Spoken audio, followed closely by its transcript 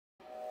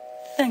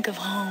think of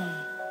home?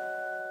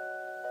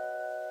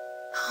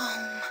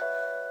 Home.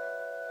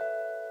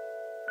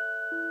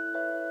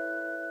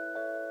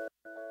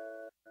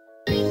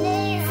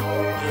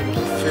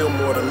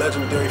 Fillmore, the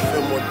legendary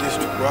Fillmore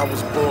district where I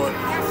was born,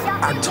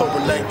 October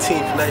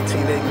 19th,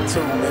 1982,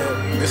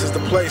 man. This is the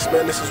place,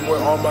 man. This is where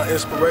all my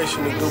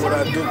inspiration to do what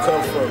I do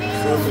come from, you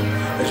feel me?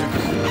 As you can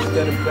see,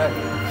 standing back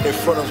in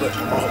front of a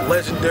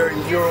legendary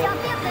mural.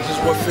 This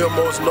is what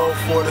Fillmore is known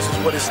for. This is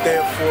what it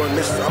stands for, and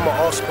I'm an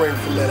offspring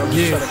from that. I'm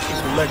just trying to keep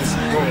the legacy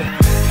going.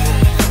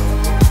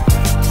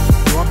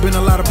 Yo, I've been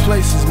a lot of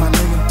places, my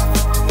nigga.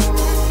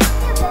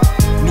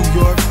 New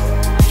York,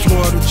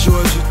 Florida,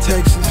 Georgia,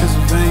 Texas,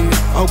 Pennsylvania,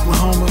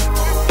 Oklahoma,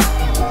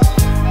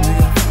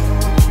 nigga,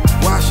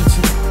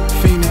 Washington,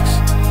 Phoenix.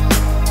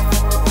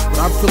 But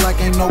I feel like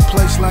ain't no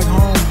place like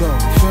home, though.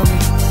 You feel me?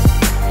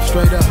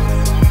 Straight up.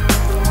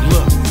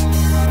 Look.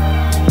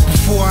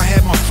 Before I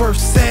had my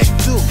first sack,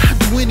 I'd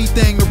do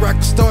anything to rock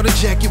the starter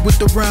jacket with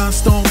the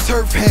rhinestone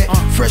turf hat.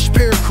 Fresh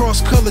pair of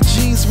cross-colored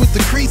jeans with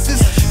the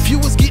creases. If you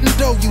was getting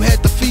dough, you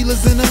had the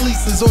feelers and the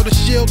leases, or the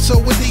shell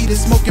toe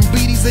Adidas, smoking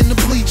beaties in the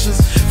bleachers.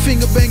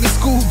 Finger banging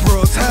school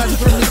bros, hiding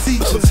from the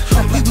teachers.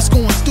 We was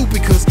going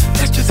stupid, cause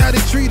that's just how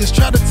they treat us.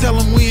 Try to tell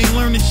them we ain't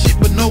learning shit,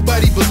 but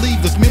nobody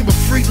believed us. Remember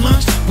free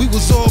lunch? We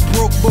was all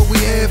broke, but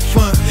we had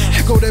fun.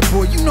 Here go that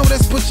boy, you know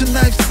that's Butcher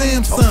Knife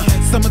Samson.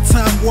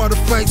 Summertime water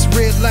fights,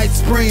 red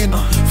lights spraying.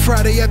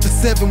 Friday after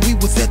 7, we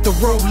was at the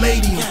Road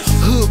Lady.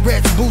 Hood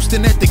rats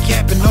boosting at the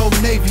Gap and Old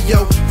Navy,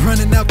 yo.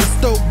 Running out the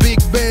stove, big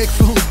bag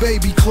full of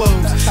baby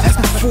clothes. That's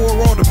before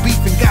all the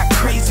beefing got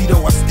crazy,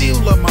 though. I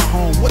still love my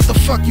home. What the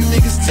fuck you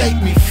niggas take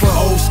me for?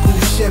 Old school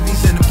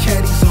Chevys and them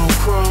caddies on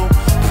chrome.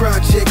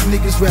 Project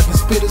niggas rapping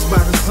spitters by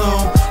the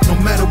zone. No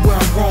matter where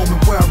I roam and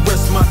where I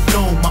rest my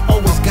dome, I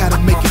always gotta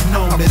make it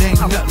known that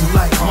ain't nothing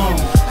like home.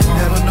 I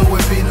never knew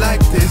it'd be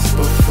like this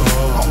before.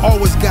 I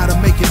always gotta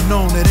make it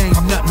known that ain't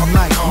nothing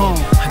like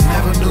home. I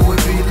never knew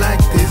it'd be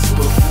like this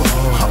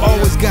before. I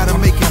always gotta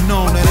make it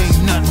known that ain't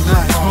nothing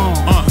like home.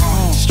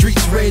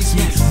 Streets raised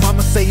me,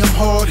 mama say I'm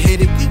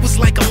hard-headed. We was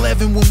like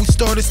 11 when we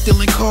started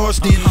stealing cars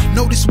then.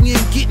 Notice we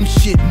ain't getting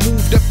shit,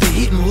 moved up to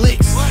hitting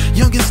licks.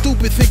 Young and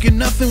stupid, thinking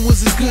nothing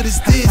was as good as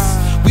this.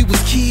 We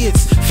was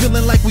kids,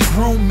 feeling like we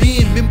grown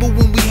men. Remember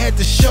when we had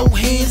to show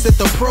hands at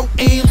the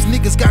pro-ams?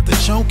 Niggas got the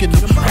chunk in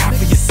them, rap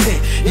for your set.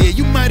 Yeah,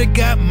 you might've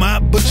got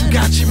mobbed, but you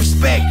got your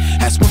respect.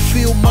 That's when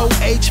Fillmore,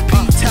 HP,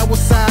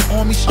 Towerside,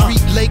 Army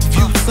Street,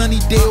 Lakeview,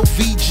 Sunnydale,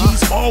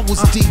 VGs, all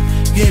was deep.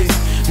 Yeah,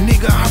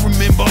 nigga, I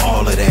remember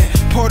all of that.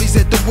 Parties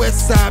at the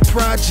West Side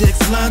Projects,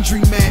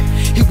 laundromat.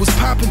 It was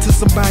popping till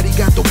somebody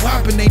got the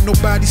whopping. Ain't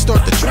nobody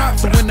start to drop.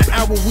 So in the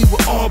hour we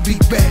would all be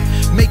back.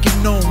 Make it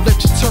known, let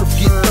your turf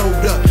get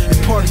throwed up, and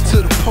party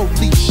till the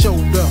police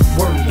showed up.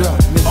 Word up.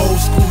 Old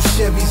school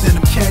Chevys and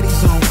them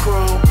caddies on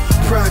chrome.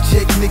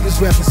 Project niggas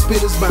rapping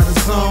spitters by the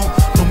zone.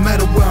 No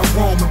matter where I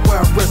roam and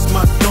where I rest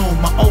my dome,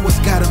 I always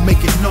gotta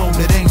make it known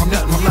that ain't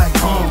nothing like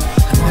home.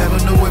 I never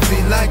knew it'd be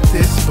like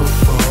this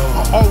before.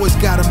 I always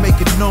gotta make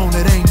it known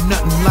that ain't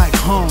nothing like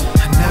home.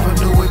 I never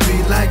knew it'd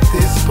be like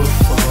this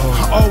before.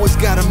 I always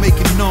gotta make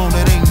it known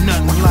that ain't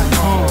nothing like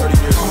home. 30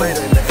 years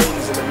later, in the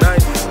 80s and the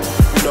 90s,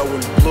 you know,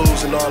 when the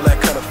blues and all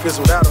that kind of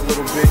fizzled out a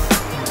little bit,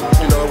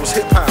 you know, it was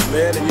hip-hop,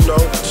 man. And you know,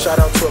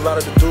 shout out to a lot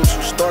of the dudes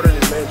who started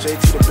it, man.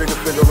 JT the Bigger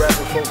Figure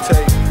rapping, Forte,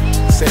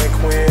 San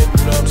Quinn,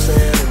 you know what I'm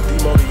saying, and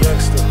Demo the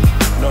Youngster.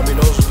 You know what I mean?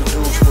 Those were the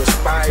dudes who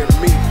inspired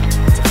me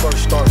to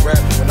first start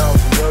rapping when I was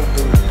a young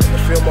dude. The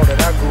Fillmore that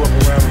I grew up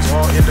around was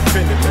all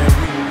independent, man.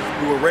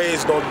 We were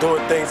raised on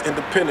doing things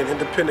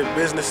independent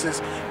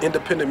businesses,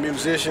 independent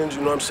musicians,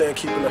 you know what I'm saying,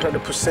 keeping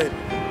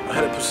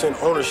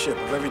 100% ownership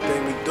of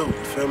everything we do,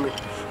 you feel me?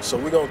 So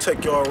we're gonna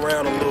take y'all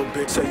around a little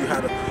bit, tell you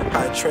how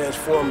it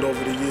transformed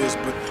over the years,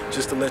 but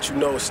just to let you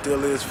know, it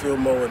still is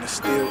Fillmore, and it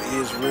still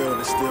is real, and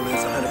it still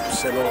is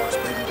 100% ours,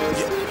 baby.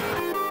 Yeah.